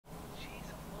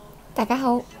大家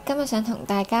好，今日想同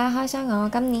大家開箱我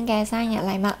今年嘅生日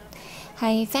禮物，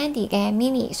係 FENDI 嘅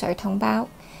mini 水桶包。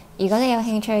如果你有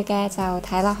興趣嘅就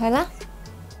睇落去啦。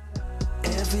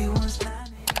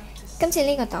今次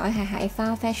呢個袋係喺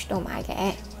FARFETCH 度買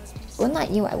嘅，本來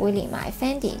以為會連埋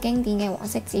FENDI 經典嘅黃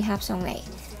色紙盒送嚟，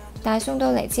但係送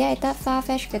到嚟只係得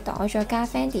FARFETCH 嘅袋，再加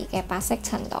FENDI 嘅白色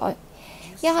襯袋。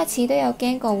一開始都有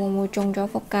驚過會唔會中咗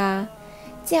伏㗎。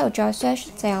之後再 search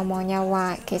就有網友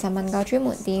話，其實問過專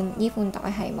門店呢款袋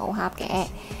係冇盒嘅，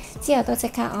之後都即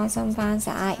刻安心返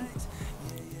晒。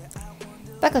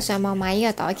不過上網買呢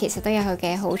個袋其實都有佢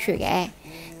嘅好處嘅，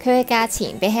佢嘅價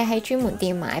錢比起喺專門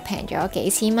店買平咗幾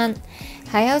千蚊，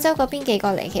喺歐洲嗰邊寄過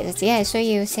嚟其實只係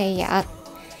需要4日，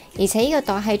而且呢個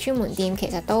袋喺專門店其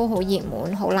實都好熱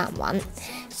門，好難揾，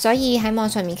所以喺網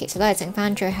上面其實都係剩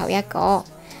返最後一個，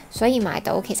所以買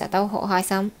到其實都好開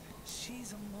心。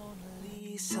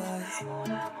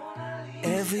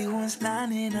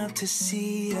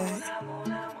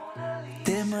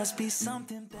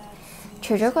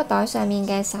除咗個袋上面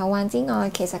嘅手環之外，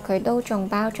其實佢都仲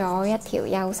包咗一條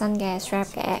幼身嘅 strap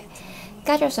嘅，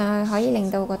加咗上去可以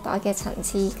令到個袋嘅層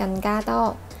次更加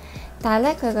多。但係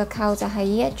呢，佢個扣就係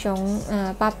以一種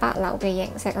800流嘅形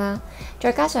式啦，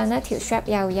再加上呢條 strap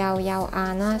又幼又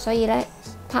硬啦，所以呢，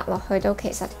拍落去都其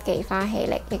實幾花氣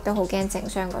力，亦都好驚整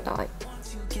傷個袋。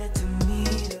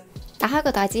打開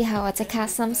個袋之後，我即刻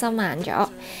心心硬咗，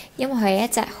因為佢係一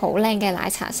隻好靚嘅奶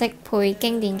茶色配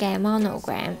經典嘅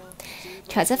monogram。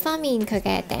材質方面，佢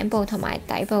嘅頂部同埋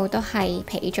底部都係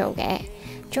皮做嘅，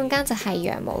中間就係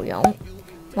羊毛絨，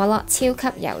摸落超級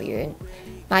柔軟。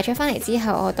買咗返嚟之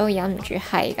後，我都忍唔住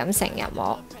係咁成日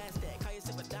摸。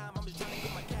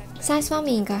size 方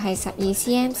面，佢係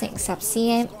12cm 乘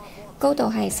10cm， 高度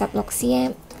係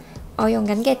16cm。我用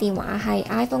緊嘅電話係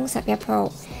iPhone 11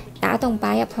 Pro。打洞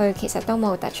擺入去其實都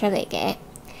冇突出嚟嘅。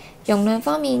容量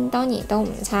方面當然都唔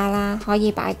差啦，可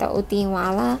以擺到電話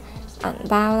啦、銀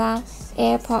包啦、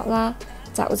AirPod 啦、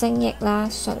酒精液啦、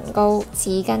唇膏、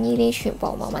紙巾呢啲全部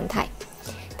冇問題。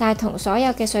但係同所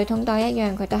有嘅水桶袋一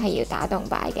樣，佢都係要打洞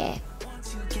擺嘅。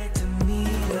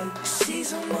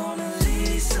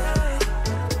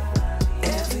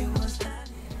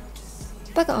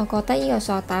不過我覺得呢個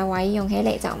索帶位用起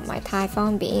嚟就唔係太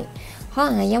方便。可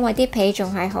能係因為啲皮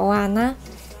仲係好硬啦，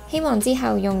希望之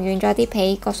後用軟咗啲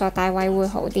皮，個索帶位會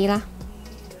好啲啦。